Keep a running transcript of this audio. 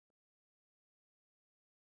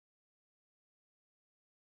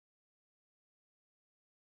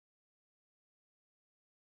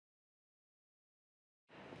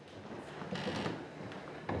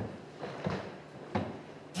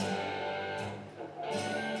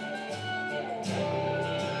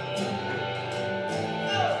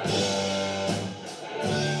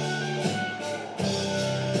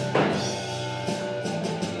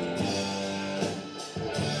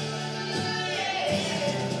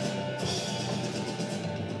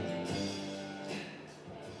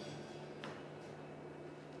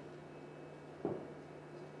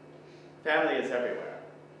family is everywhere.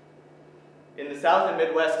 In the South and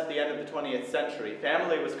Midwest at the end of the 20th century,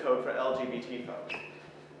 family was code for LGBT folks.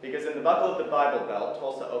 Because in the buckle of the Bible Belt,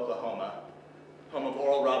 Tulsa, Oklahoma, home of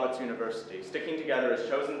Oral Roberts University, sticking together as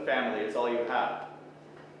chosen family is all you have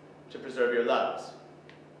to preserve your loves,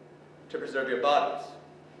 to preserve your bodies,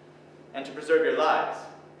 and to preserve your lives.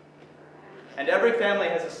 And every family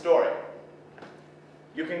has a story.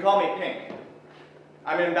 You can call me Pink.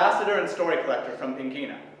 I'm an ambassador and story collector from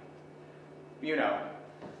Pinkina. You know,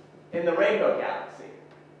 in the Rainbow Galaxy.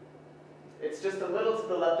 It's just a little to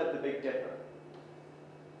the left of the Big Dipper.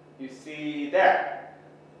 You see there.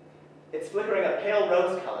 It's flickering a pale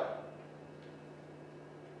rose color.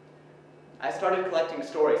 I started collecting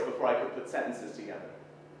stories before I could put sentences together.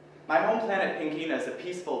 My home planet Pinkina is a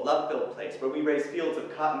peaceful, love-filled place where we raise fields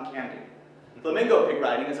of cotton candy. Flamingo pig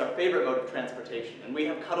riding is our favorite mode of transportation, and we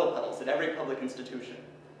have cuddle puddles at every public institution.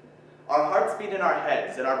 Our hearts beat in our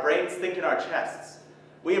heads, and our brains think in our chests.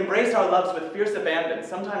 We embrace our loves with fierce abandon,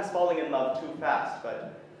 sometimes falling in love too fast,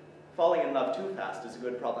 but falling in love too fast is a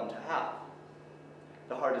good problem to have.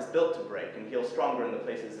 The heart is built to break and heal stronger in the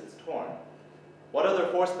places it's torn. What other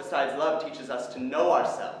force besides love teaches us to know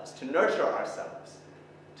ourselves, to nurture ourselves,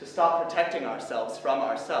 to stop protecting ourselves from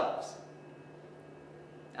ourselves?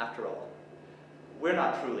 After all, we're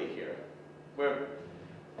not truly here. We're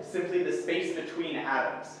simply the space between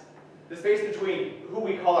atoms, the space between who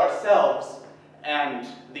we call ourselves and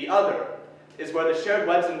the other is where the shared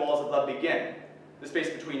webs and walls of love begin. The space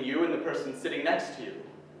between you and the person sitting next to you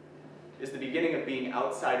is the beginning of being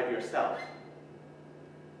outside of yourself,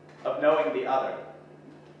 of knowing the other.